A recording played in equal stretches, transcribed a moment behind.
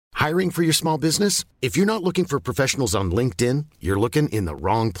Hiring for your small business? If you're not looking for professionals on LinkedIn, you're looking in the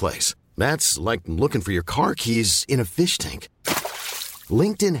wrong place. That's like looking for your car keys in a fish tank.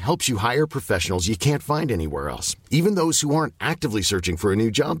 LinkedIn helps you hire professionals you can't find anywhere else, even those who aren't actively searching for a new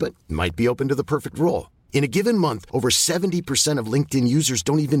job but might be open to the perfect role. In a given month, over 70% of LinkedIn users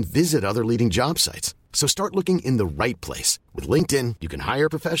don't even visit other leading job sites. So start looking in the right place. With LinkedIn, you can hire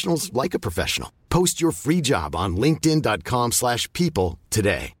professionals like a professional. Post your free job on linkedin.com/people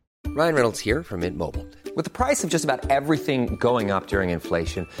today. Ryan Reynolds here from Mint Mobile. With the price of just about everything going up during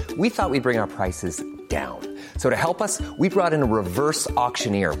inflation, we thought we'd bring our prices down. So to help us, we brought in a reverse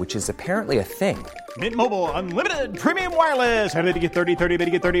auctioneer, which is apparently a thing. Mint Mobile Unlimited Premium Wireless. How to get 30, 30, bit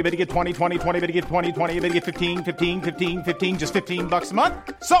to get 30, bit to get 20, 20, 20, bit to get 20, 20, bit to get 15, 15, 15, 15, just $15 a month?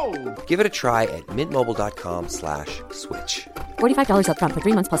 Sold! Give it a try at mintmobile.com/switch. $45 up front for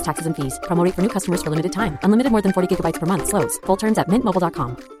 3 months plus taxes and fees. Promo rate for new customers for limited time. Unlimited more than 40 gigabytes per month. Slows full terms at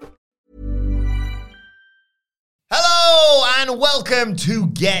mintmobile.com. Hello and welcome to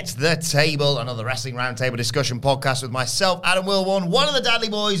Get the Table, another Wrestling Roundtable discussion podcast with myself, Adam Wilborn, one of the Dudley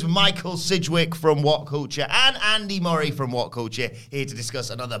Boys, Michael Sidgwick from What Culture, and Andy Murray from What Culture, here to discuss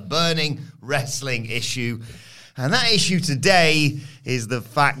another burning wrestling issue. And that issue today is the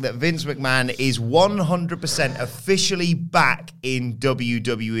fact that Vince McMahon is 100% officially back in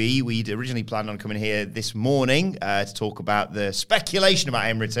WWE. We'd originally planned on coming here this morning to talk about the speculation about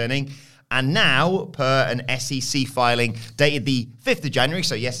him returning. And now, per an SEC filing dated the 5th of January,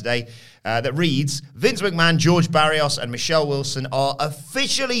 so yesterday, that reads, Vince McMahon, George Barrios, and Michelle Wilson are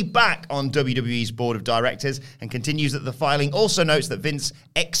officially back on WWE's board of directors, and continues that the filing also notes that Vince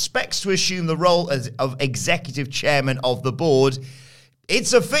expects to assume the role of executive chairman of the board.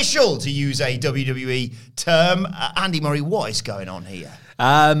 It's official, to use a WWE term. Andy Murray, what is going on here?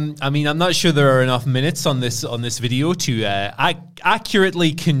 I mean, I'm not sure there are enough minutes on this video to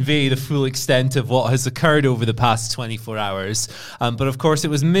accurately convey the full extent of what has occurred over the past 24 hours. But of course, it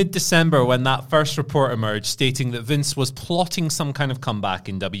was mid-December when that first report emerged stating that Vince was plotting some kind of comeback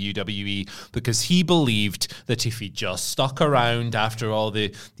in WWE because he believed that if he just stuck around after all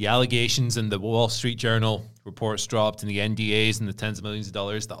the allegations and the Wall Street Journal reports dropped and the NDAs and the tens of millions of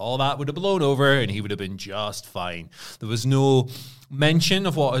dollars, that all that would have blown over and he would have been just fine. There was no mention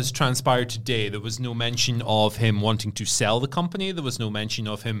of what has transpired today. There was no mention of him wanting to sell the company. There was no mention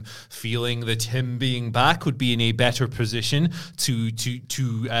of him feeling that him being back would be in a better position to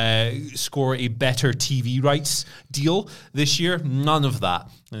score a better TV rights deal this year. None of that.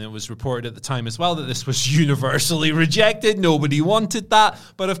 And it was reported at the time as well that this was universally rejected. Nobody wanted that.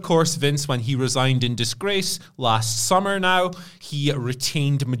 But of course, Vince, when he resigned in disgrace last summer now, he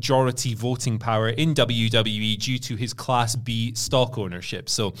retained majority voting power in WWE due to his Class B stock ownership.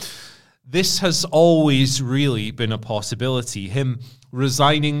 So this has always really been a possibility. Him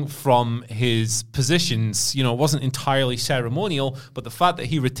resigning from his positions, wasn't entirely ceremonial, but the fact that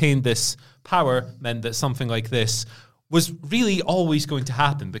he retained this power meant that something like this was really always going to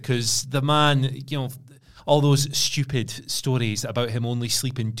happen because the man, all those stupid stories about him only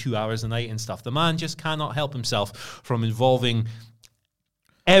sleeping 2 hours a night and stuff, the man just cannot help himself from involving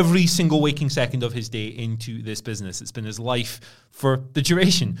every single waking second of his day into this business. It's been his life for the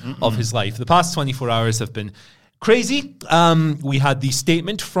duration of his life. The past 24 hours have been crazy. We had the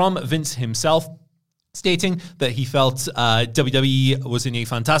statement from Vince himself stating that he felt WWE was in a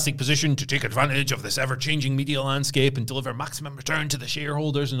fantastic position to take advantage of this ever-changing media landscape and deliver maximum return to the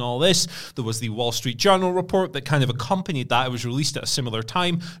shareholders and all this. There was the Wall Street Journal report that kind of accompanied that. It was released at a similar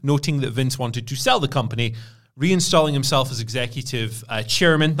time, noting that Vince wanted to sell the company, reinstalling himself as executive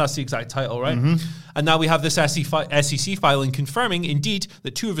chairman. That's the exact title, right? Mm-hmm. And now we have this SEC filing confirming, indeed,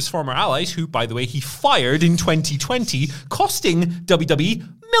 that two of his former allies, who, by the way, he fired in 2020, costing WWE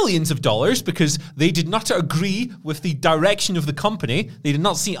millions of dollars because they did not agree with the direction of the company. They did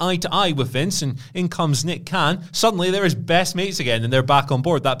not see eye to eye with Vince, and in comes Nick Khan. Suddenly, they're his best mates again, and they're back on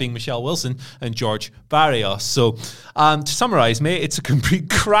board, that being Michelle Wilson and George Barrios. So, to summarize, mate, it's a complete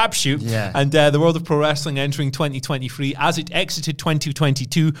crapshoot. Yeah. And the world of pro wrestling entering 2023, as it exited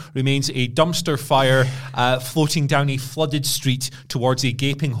 2022, remains a dumpster fire floating down a flooded street towards a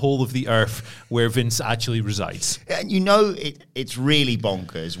gaping hole of the earth where Vince actually resides. And it's really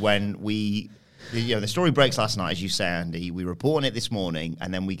bonkers when the story breaks last night, as you say, Andy. We report on it this morning,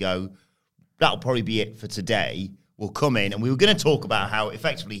 and then we go, that'll probably be it for today. We'll come in, and we were going to talk about how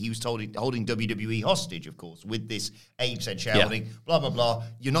effectively he was holding WWE hostage, of course, with this 8% shareholding, blah, blah, blah.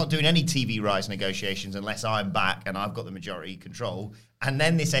 You're not doing any TV rights negotiations unless I'm back and I've got the majority control. And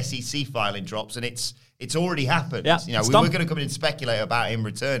then this SEC filing drops, and it's already happened. Yeah, we were going to come in and speculate about him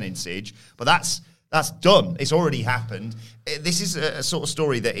returning, Sige, but that's That's done. It's already happened. This is a sort of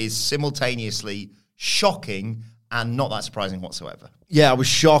story that is simultaneously shocking and not that surprising whatsoever. Yeah, I was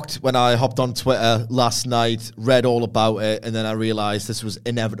shocked when I hopped on Twitter last night, read all about it, and then I realised this was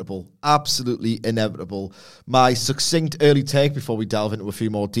inevitable. Absolutely inevitable. My succinct early take before we delve into a few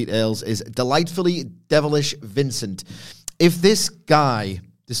more details is delightfully devilish Vincent. If this guy,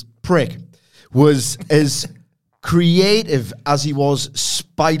 this prick, was as creative as he was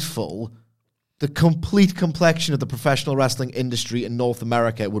spiteful, the complete complexion of the professional wrestling industry in North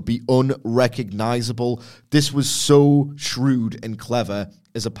America would be unrecognizable. This was so shrewd and clever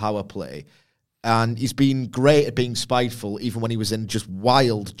as a power play. And he's been great at being spiteful, even when he was in just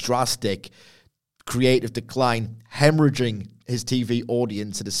wild, drastic, creative decline, hemorrhaging his TV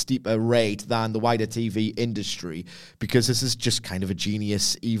audience at a steeper rate than the wider TV industry, because this is just kind of a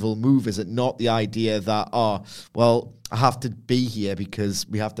genius, evil move, is it not? The idea that, I have to be here because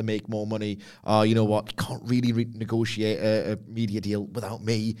we have to make more money. You know what? You can't really negotiate a media deal without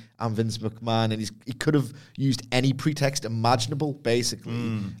me. I'm Vince McMahon. And he could have used any pretext imaginable,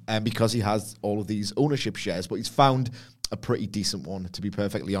 basically, because he has all of these ownership shares. But he's found a pretty decent one, to be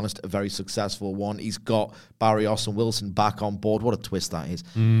perfectly honest, a very successful one. He's got Barrios and Wilson back on board. What a twist that is.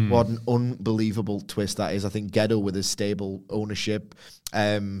 What an unbelievable twist that is. I think Gedo, with his stable ownership,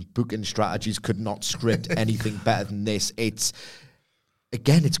 booking strategies, could not script anything better than this. It's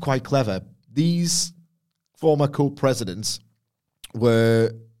quite clever. These former co-presidents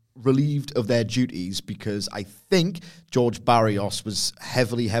were relieved of their duties because I think George Barrios was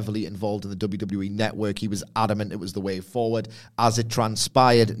heavily involved in the WWE network. He was adamant it was the way forward. As it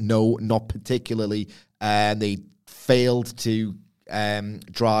transpired, no, not particularly. And they failed to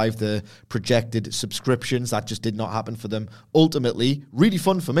drive the projected subscriptions. That just did not happen for them. Ultimately, really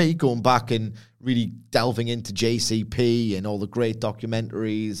fun for me, going back and really delving into JCP and all the great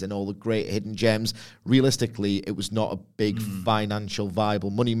documentaries and all the great hidden gems. Realistically, it was not a big financial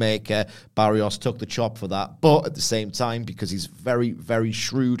viable moneymaker. Barrios took the chop for that. But at the same time, because he's very, very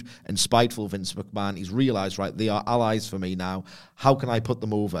shrewd and spiteful, Vince McMahon, he's realized, right, they are allies for me now. How can I put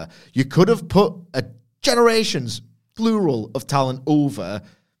them over? You could have put a generations plural of talent over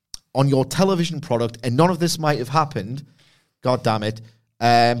on your television product, and none of this might have happened. God damn it.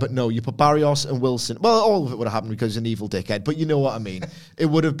 But no, you put Barrios and Wilson. Well, all of it would have happened because he's an evil dickhead, but you know what I mean. It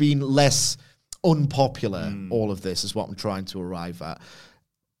would have been less unpopular, all of this is what I'm trying to arrive at.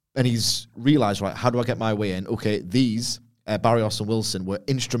 And he's realized, right, how do I get my way in? Okay, these, Barrios and Wilson, were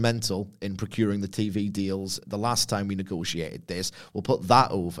instrumental in procuring the TV deals the last time we negotiated this. We'll put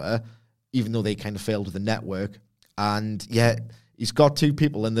that over, even though they kind of failed with the network. And yeah, he's got two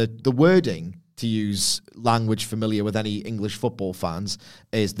people, and the wording, to use language familiar with any English football fans,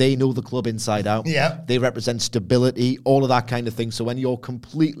 is they know the club inside out. Yeah. They represent stability, all of that kind of thing. So when you're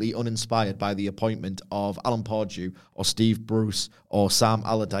completely uninspired by the appointment of Alan Pardew or Steve Bruce or Sam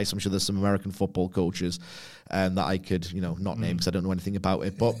Allardyce, I'm sure there's some American football coaches that I could, not name because I don't know anything about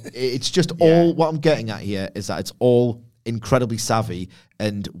it. But it's just all, what I'm getting at here is that it's all incredibly savvy.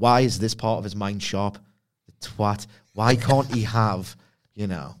 And why is this part of his mind sharp? Twat. Why can't he have,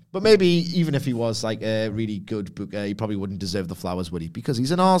 But maybe even if he was like a really good booker, he probably wouldn't deserve the flowers, would he? Because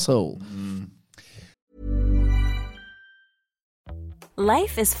he's an arsehole.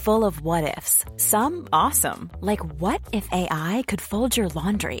 Life is full of what-ifs. Some awesome. Like what if AI could fold your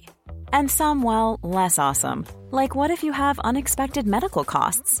laundry? And some, well, less awesome. Like what if you have unexpected medical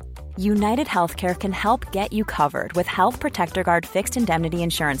costs? United Healthcare can help get you covered with Health Protector Guard fixed indemnity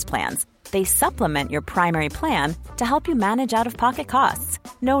insurance plans. They supplement your primary plan to help you manage out-of-pocket costs.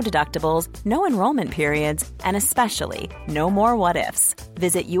 No deductibles, no enrollment periods, and especially no more what-ifs.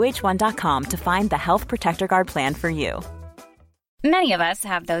 Visit UH1.com to find the Health Protector Guard plan for you. Many of us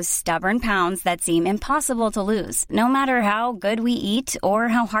have those stubborn pounds that seem impossible to lose, no matter how good we eat or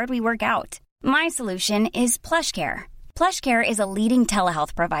how hard we work out. My solution is PlushCare. PlushCare is a leading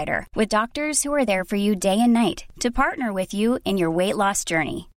telehealth provider with doctors who are there for you day and night to partner with you in your weight loss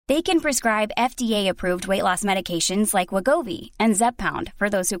journey. They can prescribe FDA-approved weight loss medications like Wegovy and Zepbound for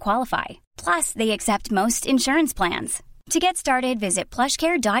those who qualify. Plus, they accept most insurance plans. To get started, visit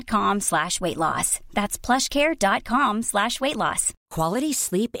plushcare.com/weightloss. That's plushcare.com/weightloss. Quality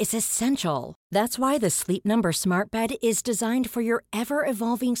sleep is essential. That's why the Sleep Number Smart Bed is designed for your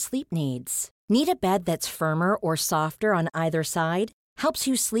ever-evolving sleep needs. Need a bed that's firmer or softer on either side? Helps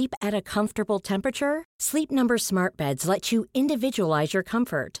you sleep at a comfortable temperature? Sleep Number Smart Beds let you individualize your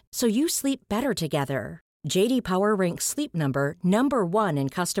comfort so you sleep better together. JD Power ranks Sleep Number number 1 in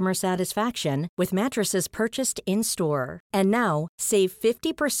customer satisfaction with mattresses purchased in-store. And now, save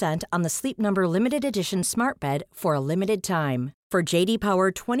 50% on the Sleep Number Limited Edition Smart Bed for a limited time. For JD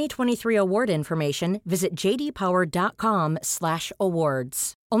Power 2023 award information, visit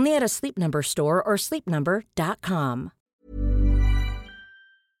jdpower.com/awards. Only at a Sleep Number store or sleepnumber.com.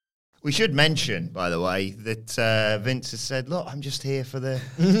 We should mention, by the way, that Vince has said, look, I'm just here for the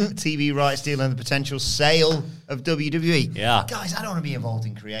TV rights deal and the potential sale of WWE. Yeah. Guys, I don't want to be involved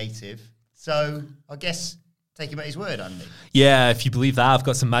in creative. So I guess take him at his word, Andy. Yeah, if you believe that, I've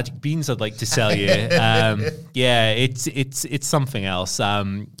got some magic beans I'd like to sell you. Yeah, it's something else.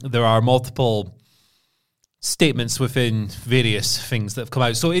 There are multiple statements within various things that have come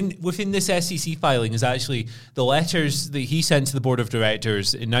out. So within this SEC filing is actually the letters that he sent to the board of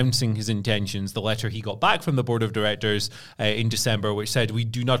directors announcing his intentions, the letter he got back from the board of directors in December, which said, we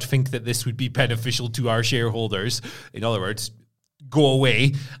do not think that this would be beneficial to our shareholders. In other words, go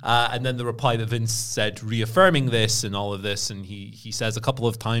away. And then the reply that Vince said reaffirming this and all of this. And he says a couple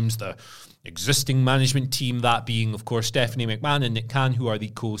of times the existing management team, that being, of course, Stephanie McMahon and Nick Khan, who are the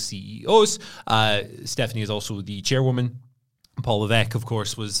co-CEOs. Stephanie is also the chairwoman. Paul Levesque, of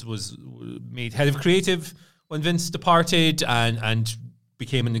course, was made head of creative when Vince departed and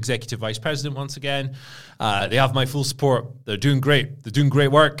became an executive vice president once again. They have my full support. They're doing great. They're doing great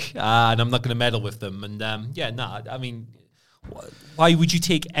work, and I'm not going to meddle with them. And I mean, why would you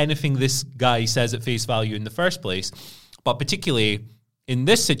take anything this guy says at face value in the first place? But particularly in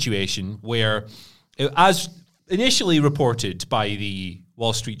this situation where, as initially reported by the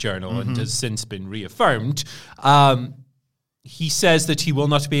Wall Street Journal and has since been reaffirmed, he says that he will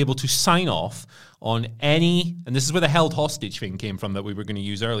not be able to sign off on any, and this is where the held hostage thing came from that we were going to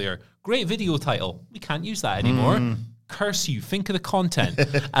use earlier. Great video title. We can't use that anymore. Curse you. Think of the content.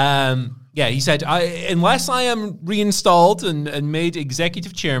 He said, unless I am reinstalled and made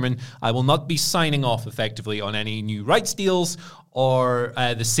executive chairman, I will not be signing off effectively on any new rights deals or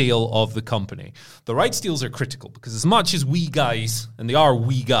the sale of the company. The rights deals are critical because as much as we guys, and they are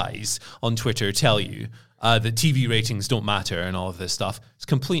we guys on Twitter, tell you that TV ratings don't matter and all of this stuff, it's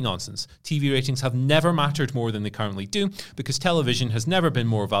complete nonsense. TV ratings have never mattered more than they currently do because television has never been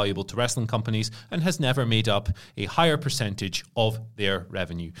more valuable to wrestling companies and has never made up a higher percentage of their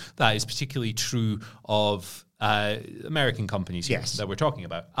revenue. That is particularly true of American companies that we're talking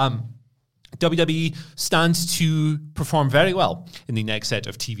about. WWE stands to perform very well in the next set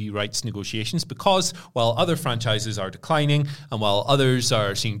of TV rights negotiations because while other franchises are declining and while others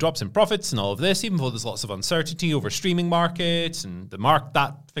are seeing drops in profits and all of this, even though there's lots of uncertainty over streaming markets and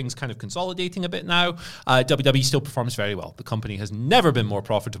that thing's kind of consolidating a bit now, WWE still performs very well. The company has never been more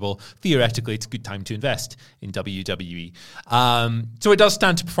profitable. Theoretically, it's a good time to invest in WWE. So it does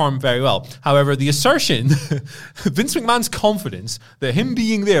stand to perform very well. However, the assertion, Vince McMahon's confidence that him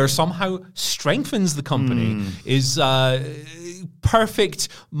being there somehow strengthens the company is perfect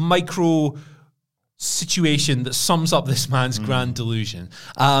micro situation that sums up this man's grand delusion.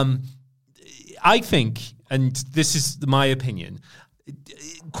 I think, and this is my opinion,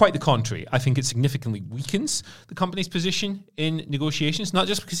 quite the contrary. I think it significantly weakens the company's position in negotiations, not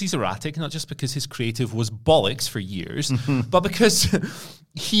just because he's erratic, not just because his creative was bollocks for years, but because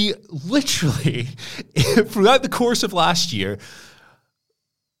he literally, throughout the course of last year,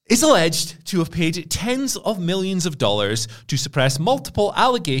 is alleged to have paid tens of millions of dollars to suppress multiple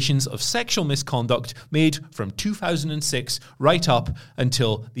allegations of sexual misconduct made from 2006 right up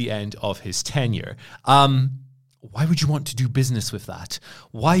until the end of his tenure. Why would you want to do business with that?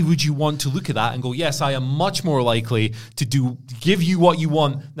 Why would you want to look at that and go, yes, I am much more likely to give you what you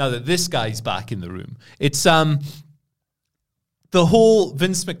want now that this guy's back in the room? It's the whole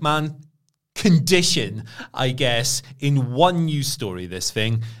Vince McMahon condition, I guess, in one news story, this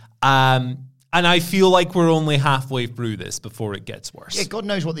thing. And I feel like we're only halfway through this before it gets worse. Yeah, God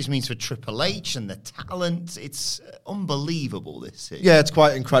knows what this means for Triple H and the talent. It's unbelievable, this is. Yeah, it's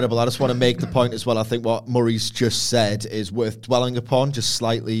quite incredible. I just want to make the point as well. I think what Murray's just said is worth dwelling upon just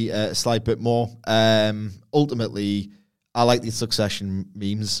slightly, a slight bit more. Ultimately, I like the Succession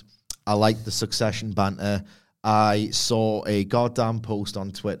memes. I like the Succession banter. I saw a goddamn post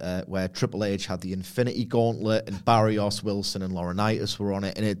on Twitter where Triple H had the Infinity Gauntlet and Barrios, Wilson and Laurinaitis were on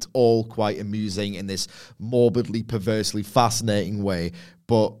it, and it's all quite amusing in this morbidly, perversely fascinating way.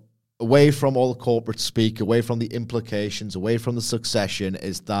 But away from all the corporate speak, away from the implications, away from the succession,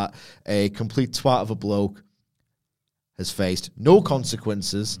 is that a complete twat of a bloke has faced no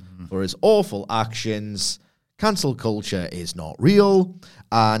consequences for his awful actions. Cancel culture is not real.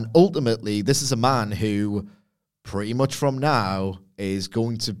 And ultimately, this is a man who pretty much from now is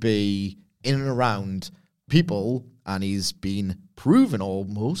going to be in and around people, and he's been proven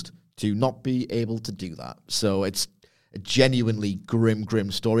almost to not be able to do that. So it's a genuinely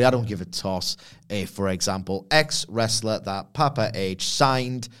grim story. I don't give a toss if, for example, ex-wrestler that Papa H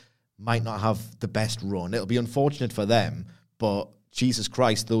signed might not have the best run. It'll be unfortunate for them, but Jesus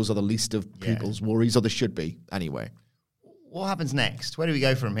Christ, those are the least of people's worries, or they should be anyway. What happens next? Where do we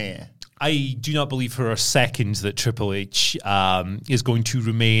go from here? I do not believe for a second that Triple H is going to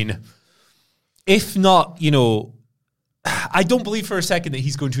remain, if not, I don't believe for a second that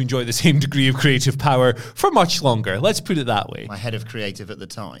he's going to enjoy the same degree of creative power for much longer. Let's put it that way. My head of creative at the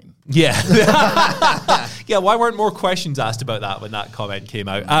time. Yeah. Yeah, why weren't more questions asked about that when that comment came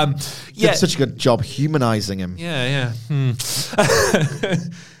out? Did such a good job humanizing him. Yeah. Who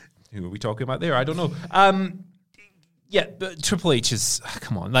are we talking about there? I don't know. Yeah, but Triple H is,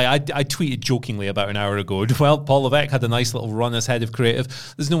 come on. Like I tweeted jokingly about an hour ago, well, Paul Levesque had a nice little run as head of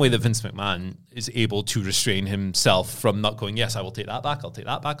creative. There's no way that Vince McMahon is able to restrain himself from not going, yes, I will take that back, I'll take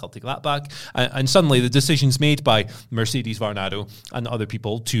that back, I'll take that back. And suddenly the decisions made by Mercedes Varnado and other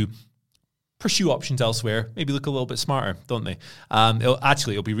people to pursue options elsewhere maybe look a little bit smarter, don't they?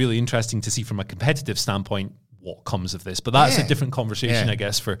 It'll be really interesting to see from a competitive standpoint what comes of this. But that's a different conversation, I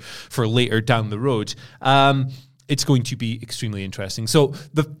guess, for later down the road. It's going to be extremely interesting. So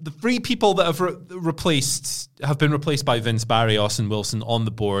the three people that have been replaced by Vince, Barry, Austin Wilson on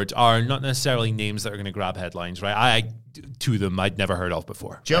the board are not necessarily names that are going to grab headlines, right? Two of them I'd never heard of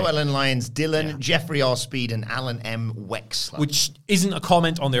before. Joe Ellen Lyons Dillon, Jeffrey R. Speed, and Alan M. Wexler. Which isn't a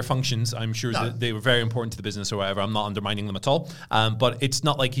comment on their functions. I'm sure that they were very important to the business or whatever. I'm not undermining them at all. But it's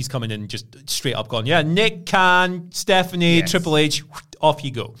not like he's coming in and just straight up going, Nick Khan, Stephanie, Triple H, off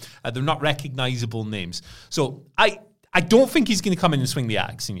you go. They're not recognizable names. So I don't think he's going to come in and swing the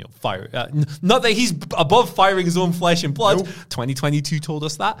axe and fire. Not that he's above firing his own flesh and blood. Nope. 2022 told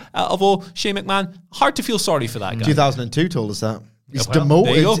us that. Although Shane McMahon, hard to feel sorry for that guy. 2002 told us that. He's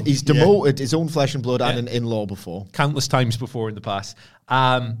demoted. He's demoted his own flesh and blood and an in-law before. Countless times before in the past.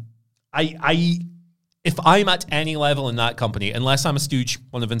 If I'm at any level in that company, unless I'm a stooge,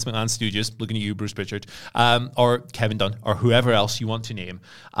 one of Vince McMahon's stooges, looking at you, Bruce Pritchard, or Kevin Dunn, or whoever else you want to name,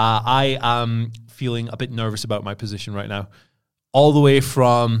 I am feeling a bit nervous about my position right now. All the way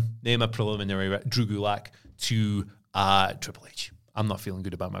from, name a preliminary, Drew Gulak, to Triple H. I'm not feeling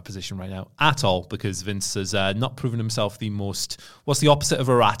good about my position right now at all, because Vince has not proven himself the most, what's the opposite of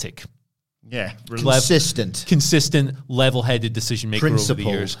erratic? Yeah, consistent, level-headed decision-maker over the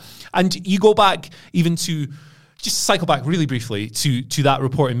years. And you go back even to, just cycle back really briefly to that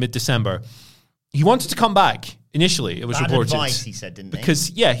report in mid-December. He wanted to come back initially, it was bad reported. Advice, he said, didn't he? Because,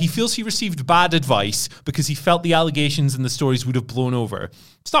 he feels he received bad advice because he felt the allegations and the stories would have blown over.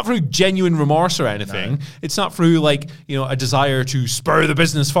 It's not through genuine remorse or anything. No. It's not through, a desire to spur the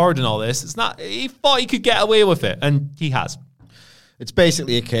business forward and all this. It's not, he thought he could get away with it, and he has. It's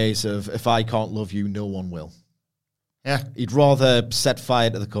basically a case of, if I can't love you, no one will. Yeah. He'd rather set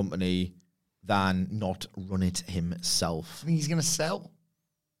fire to the company than not run it himself. I think he's going to sell?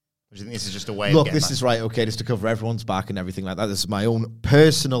 Or do you think this is just a way Look, of this is right, okay, just to cover everyone's back and everything like that. This is my own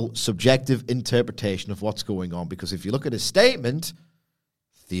personal, subjective interpretation of what's going on, because if you look at his statement,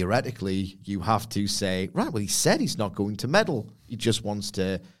 theoretically, you have to say, right, well, he said he's not going to meddle. He just wants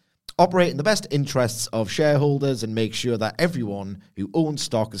to operate in the best interests of shareholders and make sure that everyone who owns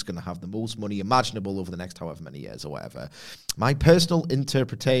stock is going to have the most money imaginable over the next however many years or whatever. My personal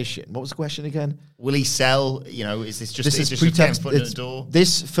interpretation. What was the question again? Will he sell? Is this just, this is pretext? Foot in the door?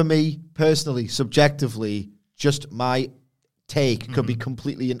 This, for me, personally, subjectively, just my take could be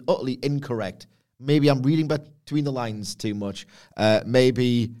completely and utterly incorrect. Maybe I'm reading between the lines too much.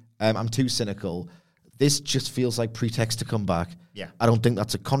 Maybe I'm too cynical. This just feels like pretext to come back. Yeah. I don't think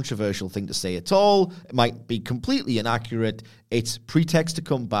that's a controversial thing to say at all. It might be completely inaccurate. It's pretext to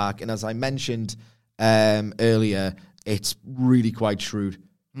come back. And as I mentioned earlier, it's really quite shrewd.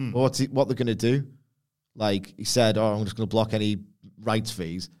 What they're going to do? Like he said, I'm just going to block any rights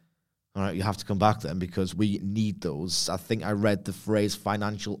fees. All right, you have to come back then because we need those. I think I read the phrase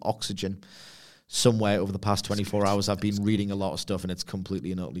financial oxygen somewhere over the past 24 hours. I've been reading a lot of stuff, and it's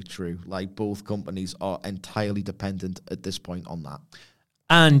completely and utterly true. Like, both companies are entirely dependent at this point on that.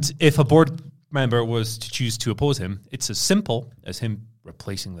 And if a board member was to choose to oppose him, it's as simple as him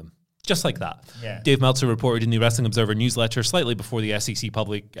replacing them. Just like that. Yeah. Dave Meltzer reported in the Wrestling Observer newsletter slightly before the SEC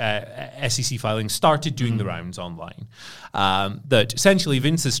SEC filing started doing the rounds online, that essentially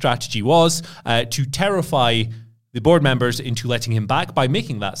Vince's strategy was to terrify the board members into letting him back by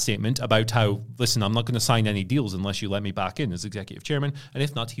making that statement about how, listen, I'm not going to sign any deals unless you let me back in as executive chairman. And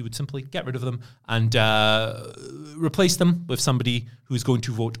if not, he would simply get rid of them and replace them with somebody who's going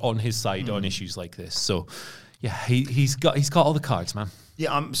to vote on his side on issues like this. So, yeah, he's got all the cards, man.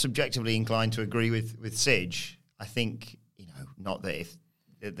 Yeah, I'm subjectively inclined to agree with Sidge. I think, not that if...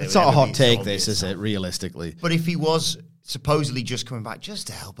 It's not a hot take, this, is it, realistically? But if he was supposedly just coming back just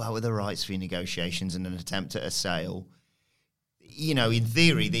to help out with the rights fee negotiations and an attempt at a sale, in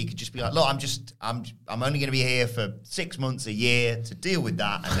theory, they could just be like, look, I'm only going to be here for 6 months, a year to deal with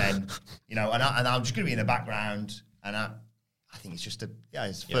that. And then, and I'm just going to be in the background. And I think it's just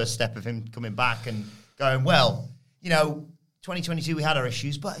it's the first step of him coming back and going, well, 2022, we had our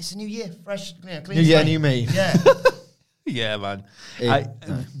issues, but it's a new year, fresh, clean new year, new me. Yeah. Yeah, man. I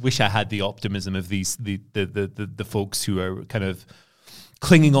wish I had the optimism of the folks who are kind of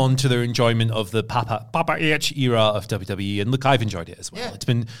clinging on to their enjoyment of the Papa H era of WWE. And look, I've enjoyed it as well.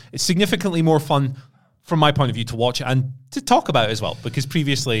 Yeah. It's significantly more fun from my point of view to watch it and to talk about as well, because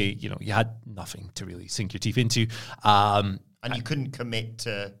previously, you had nothing to really sink your teeth into. And you couldn't commit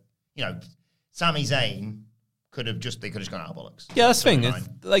to, Sami Zayn they could have just gone out of bollocks. Yeah, that's the thing.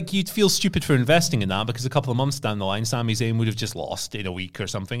 Like, you'd feel stupid for investing in that because a couple of months down the line, Sami Zayn would have just lost in a week or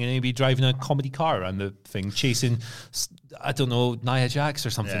something, and he'd be driving a comedy car around the thing, chasing, I don't know, Nia Jax or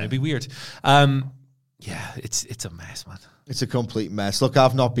something. It'd be weird. It's a mess, man. It's a complete mess. Look,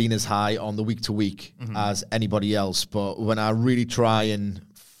 I've not been as high on the week-to-week as anybody else, but when I really try and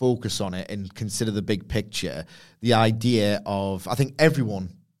focus on it and consider the big picture, the idea of, I think everyone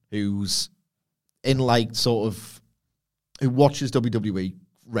who's in who watches WWE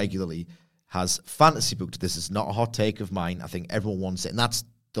regularly has fantasy booked. This is not a hot take of mine. I think everyone wants it, and that's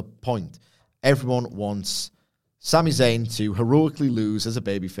the point. Everyone wants Sami Zayn to heroically lose as a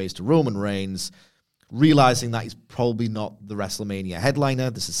babyface to Roman Reigns, realizing that he's probably not the WrestleMania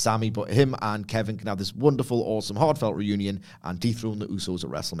headliner. This is Sami, but him and Kevin can have this wonderful, awesome, heartfelt reunion and dethrone the Usos at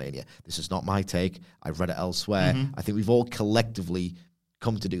WrestleMania. This is not my take. I've read it elsewhere. I think we've all collectively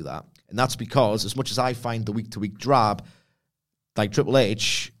come to do that. And that's because, as much as I find the week-to-week drab, like Triple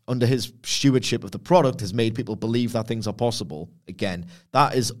H, under his stewardship of the product, has made people believe that things are possible. Again,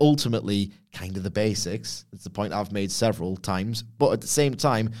 that is ultimately kind of the basics. It's the point I've made several times. But at the same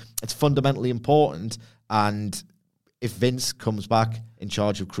time, it's fundamentally important. And if Vince comes back in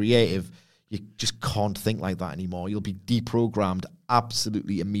charge of creative, you just can't think like that anymore. You'll be deprogrammed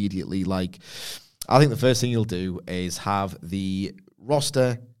absolutely immediately. Like, I think the first thing you'll do is have the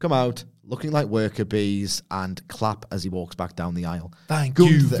roster come out looking like worker bees and clap as he walks back down the aisle. Thank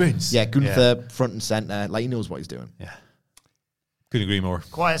you, Vince. Yeah, Gunther front and center, like he knows what he's doing. Yeah, couldn't agree more.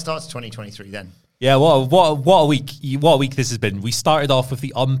 Quiet start to 2023 then. Yeah, what a week this has been. We started off with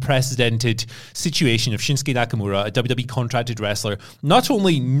the unprecedented situation of Shinsuke Nakamura, a WWE contracted wrestler, not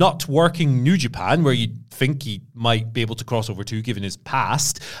only not working New Japan, where you'd think he might be able to cross over to given his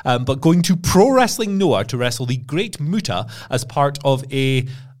past, but going to Pro Wrestling Noah to wrestle the Great Muta as part of a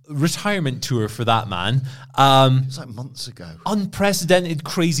retirement tour for that man. It was like months ago. Unprecedented,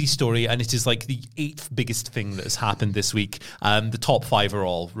 crazy story, and it is like the 8th biggest thing that has happened this week. The top 5 are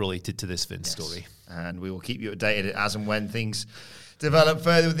all related to this Vince story. And we will keep you updated as and when things develop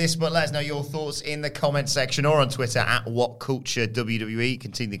further with this, but let us know your thoughts in the comment section or on Twitter at WhatCultureWWE.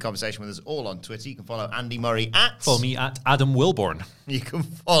 Continue the conversation with us all on Twitter. You can follow Andy Murray at... Follow me at Adam Wilborn. You can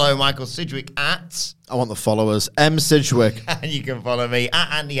follow Michael Sidgwick at... I want the followers, M. Sidgwick. And you can follow me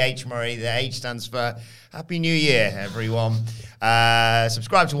at Andy H. Murray. The H stands for Happy New Year, everyone.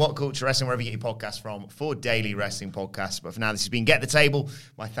 Subscribe to What Culture Wrestling wherever you get your podcasts from for daily wrestling podcasts. But for now, this has been Get the Table.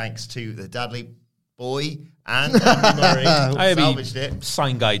 My thanks to the Dudley boy and Andy Murray. I salvaged it.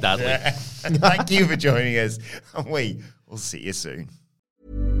 Sign guy Dudley. Yeah. Thank you for joining us. And we will see you soon.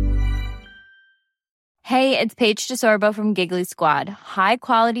 Hey, it's Paige DeSorbo from Giggly Squad. High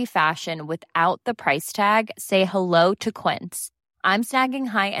quality fashion without the price tag. Say hello to Quince. I'm snagging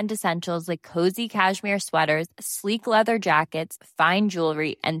high-end essentials like cozy cashmere sweaters, sleek leather jackets, fine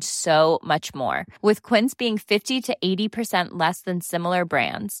jewelry, and so much more. With Quince being 50 to 80% less than similar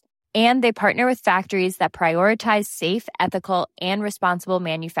brands. And they partner with factories that prioritize safe, ethical, and responsible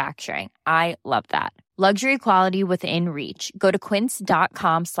manufacturing. I love that. Luxury quality within reach. Go to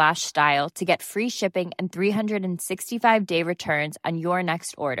quince.com/style to get free shipping and 365-day returns on your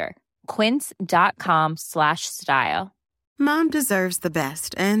next order. Quince.com/style. Mom deserves the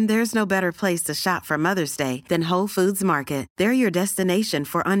best, and there's no better place to shop for Mother's Day than Whole Foods Market. They're your destination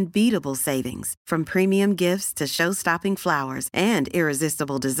for unbeatable savings, from premium gifts to show-stopping flowers and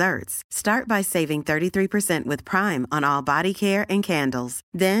irresistible desserts. Start by saving 33% with Prime on all body care and candles.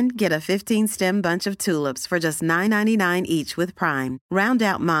 Then get a 15-stem bunch of tulips for just $9.99 each with Prime. Round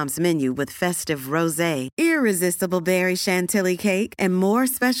out Mom's menu with festive rosé, irresistible berry chantilly cake, and more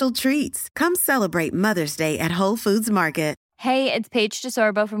special treats. Come celebrate Mother's Day at Whole Foods Market. Hey, it's Paige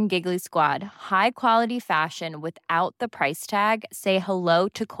DeSorbo from Giggly Squad. High quality fashion without the price tag. Say hello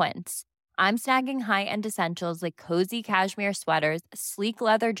to Quince. I'm snagging high-end essentials like cozy cashmere sweaters, sleek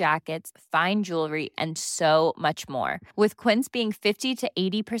leather jackets, fine jewelry, and so much more. With Quince being 50 to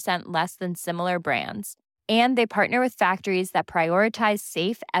 80% less than similar brands. And they partner with factories that prioritize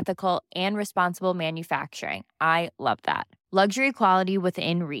safe, ethical, and responsible manufacturing. I love that. Luxury quality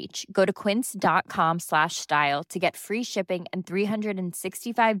within reach. Go to quince.com/style to get free shipping and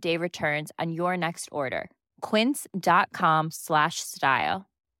 365-day returns on your next order. Quince.com/style.